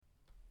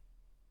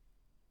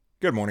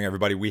Good morning,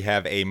 everybody. We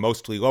have a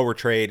mostly lower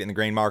trade in the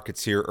grain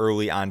markets here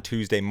early on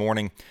Tuesday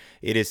morning.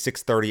 It is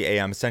 6:30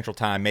 a.m. Central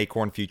Time. May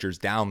corn futures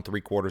down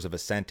 3/4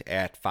 cent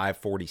at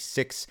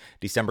 5.46.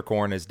 December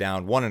corn is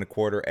down 1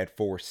 1/4 at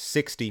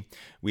 4.60.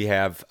 We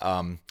have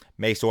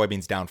May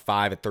soybeans down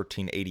 5 at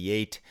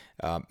 13.88.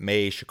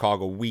 May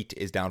Chicago wheat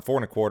is down 4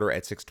 1/4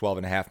 at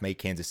 6.12.5. May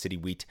Kansas City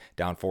wheat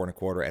down 4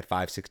 1/4 at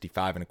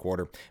 5.65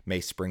 1/4.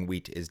 May spring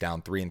wheat is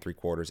down 3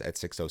 3/4 at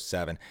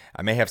 6.07.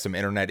 I may have some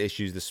internet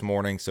issues this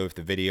morning, so if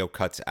the video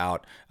cuts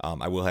out,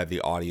 I will have the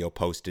audio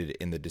posted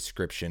in the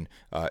description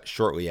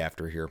shortly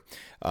after here.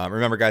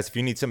 Remember, guys, if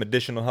you need some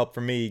additional help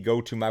from me, go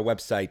to my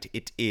website.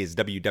 It is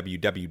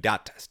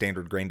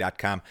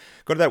www.standardgrain.com.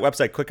 Go to that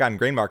website, click on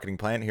Grain Marketing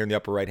Plan here in the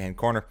upper right-hand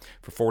corner.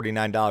 For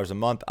 $49 a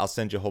month, I'll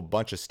send you a whole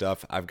bunch of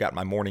stuff. I've got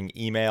my morning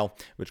email,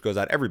 which goes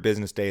out every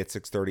business day at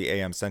 6:30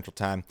 a.m. Central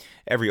Time.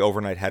 Every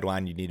overnight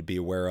headline you need to be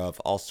aware of,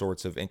 all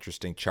sorts of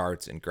interesting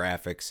charts and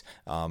graphics.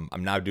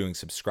 I'm now doing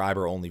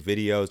subscriber-only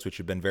videos, which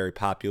have been very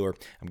popular.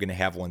 I'm going to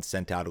have one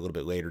sent out a little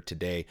bit later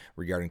today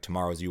regarding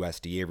tomorrow's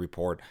USDA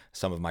report,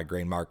 some of my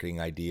grain marketing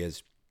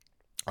ideas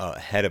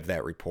ahead of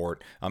that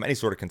report, any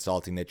sort of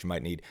consulting that you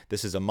might need.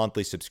 This is a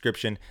monthly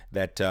subscription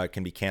that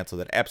can be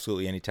canceled at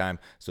absolutely any time,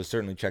 so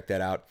certainly check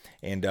that out.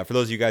 And for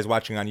those of you guys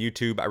watching on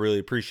YouTube, I really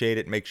appreciate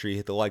it. Make sure you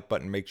hit the like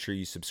button. Make sure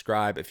you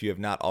subscribe if you have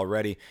not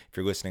already. If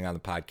you're listening on the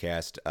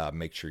podcast,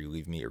 make sure you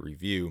leave me a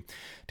review.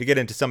 To get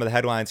into some of the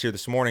headlines here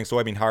this morning,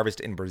 soybean harvest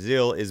in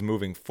Brazil is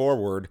moving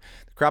forward.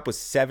 The crop was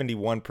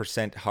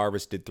 71%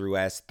 harvested through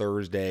last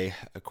Thursday,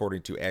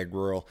 according to Ag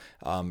Rural,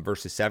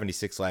 versus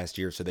 76 last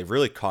year. So they've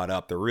really caught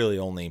up. They're really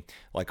only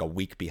like a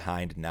week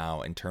behind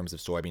now in terms of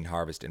soybean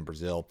harvest in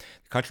Brazil.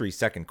 The country's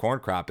second corn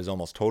crop is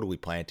almost totally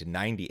planted,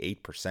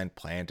 98%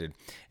 planted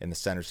in the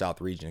center-south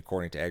region,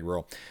 according to Ag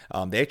Rural.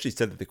 They actually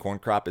said that the corn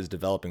crop is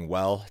developing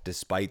well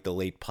despite the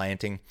late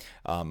planting.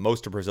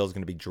 Most of Brazil is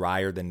going to be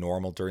drier than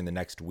normal during the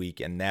next week,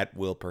 and that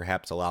will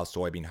perhaps allow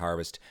soybean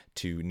harvest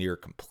to near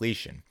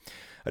completion.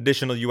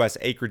 Additional U.S.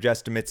 acreage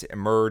estimates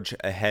emerge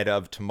ahead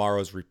of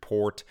tomorrow's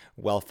report.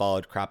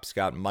 Well-followed crop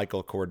scout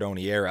Michael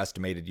Cordonnier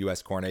estimated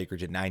U.S. corn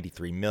acreage at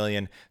 93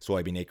 million,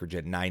 soybean acreage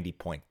at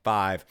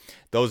 90.5.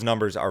 Those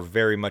numbers are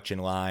very much in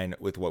line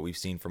with what we've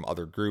seen from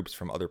other groups,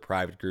 from other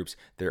private groups.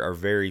 There are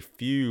very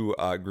few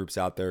groups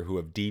out there who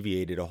have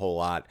deviated a whole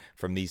lot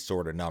from these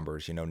sort of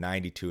numbers,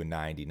 92 and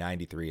 90,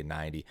 93 and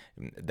 90.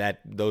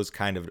 Those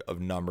kind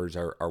of numbers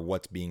are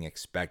what's being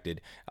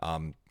expected.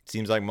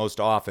 Seems like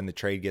most often the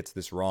trade gets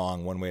this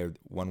wrong one way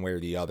or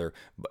the other,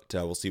 but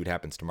we'll see what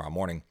happens tomorrow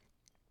morning.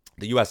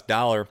 The U.S.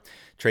 dollar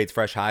trades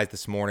fresh highs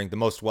this morning. The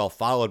most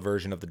well-followed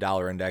version of the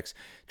dollar index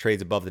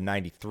trades above the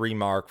 93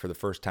 mark for the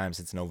first time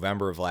since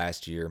November of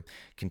last year.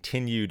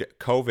 Continued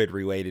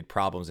COVID-related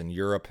problems in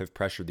Europe have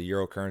pressured the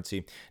euro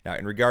currency. Now,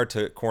 in regard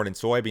to corn and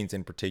soybeans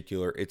in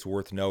particular, it's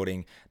worth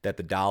noting that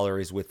the dollar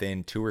is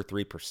within 2 or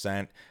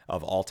 3%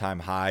 of all-time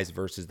highs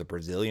versus the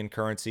Brazilian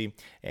currency,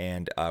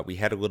 and we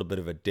had a little bit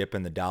of a dip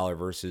in the dollar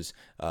versus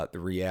the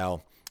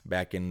real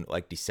back in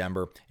like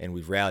December, and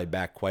we've rallied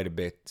back quite a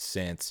bit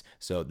since.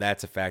 So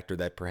that's a factor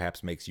that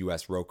perhaps makes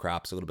U.S. row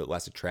crops a little bit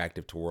less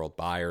attractive to world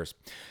buyers.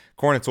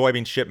 Corn and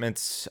soybean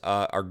shipments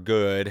are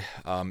good.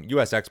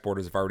 U.S.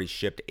 exporters have already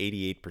shipped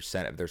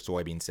 88% of their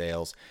soybean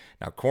sales.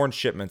 Now, corn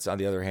shipments, on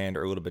the other hand,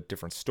 are a little bit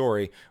different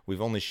story.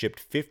 We've only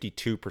shipped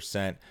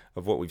 52%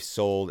 of what we've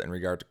sold in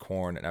regard to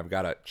corn, and I've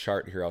got a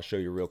chart here I'll show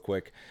you real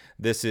quick.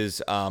 This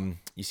is,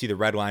 you see the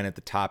red line at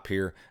the top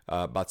here,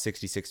 about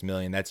 66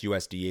 million. That's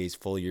USDA's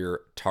full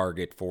year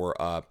target for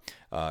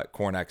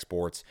corn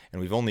exports,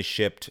 and we've only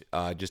shipped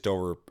just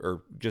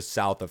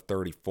south of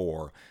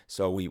 34.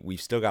 So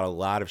we've still got a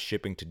lot of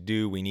shipping to do.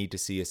 We need to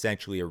see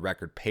essentially a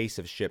record pace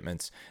of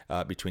shipments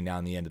between now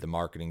and the end of the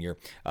marketing year.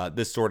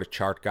 This sort of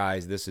chart,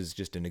 guys, this is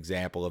just an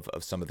example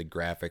of some of the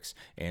graphics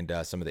and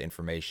some of the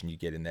information you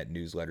get in that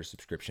newsletter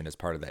subscription as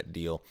part of that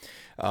deal.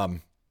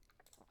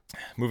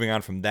 Moving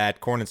on from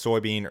that,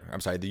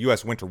 the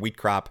U.S. winter wheat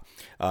crop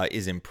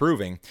is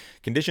improving.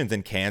 Conditions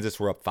in Kansas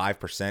were up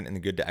 5% in the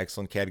good to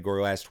excellent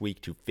category last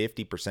week to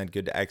 50%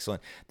 good to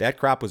excellent. That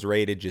crop was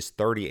rated just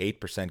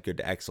 38% good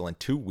to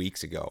excellent 2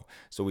 weeks ago.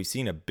 So we've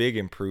seen a big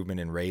improvement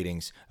in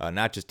ratings,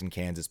 not just in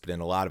Kansas, but in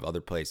a lot of other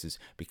places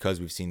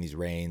because we've seen these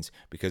rains,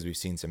 because we've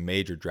seen some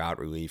major drought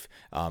relief.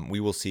 We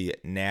will see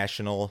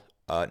national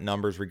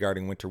numbers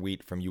regarding winter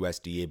wheat from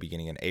USDA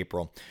beginning in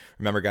April.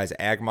 Remember, guys,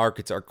 ag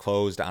markets are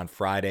closed on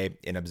Friday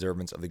in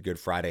observance of the Good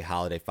Friday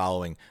holiday.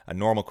 Following a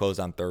normal close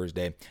on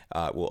Thursday,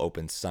 will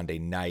open Sunday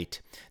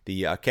night.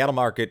 The cattle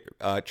market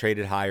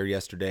traded higher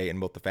yesterday in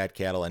both the fat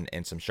cattle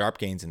and some sharp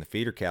gains in the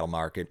feeder cattle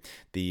market.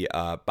 The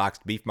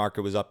boxed beef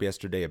market was up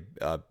yesterday,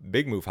 a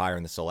big move higher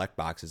in the select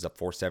boxes, up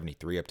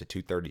 473 up to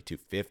 230,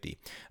 250.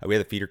 We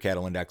had the feeder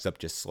cattle index up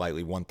just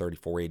slightly,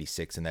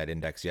 134.86 in that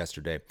index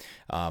yesterday.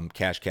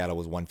 Cash cattle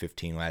was 150.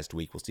 215 last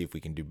week. We'll see if we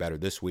can do better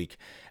this week.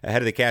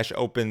 Ahead of the cash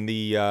open,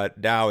 the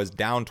Dow is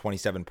down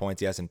 27 points.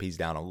 The S&P's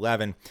down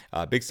 11.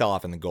 Big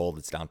sell-off in the gold.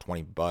 It's down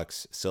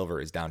 $20.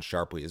 Silver is down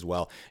sharply as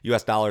well.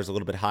 U.S. dollar is a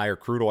little bit higher.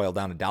 Crude oil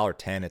down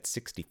 $1.10 at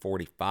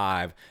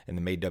 60.45 in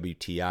the May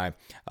WTI,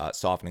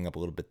 softening up a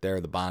little bit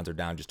there. The bonds are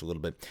down just a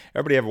little bit.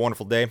 Everybody have a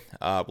wonderful day.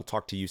 We'll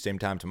talk to you same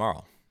time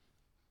tomorrow.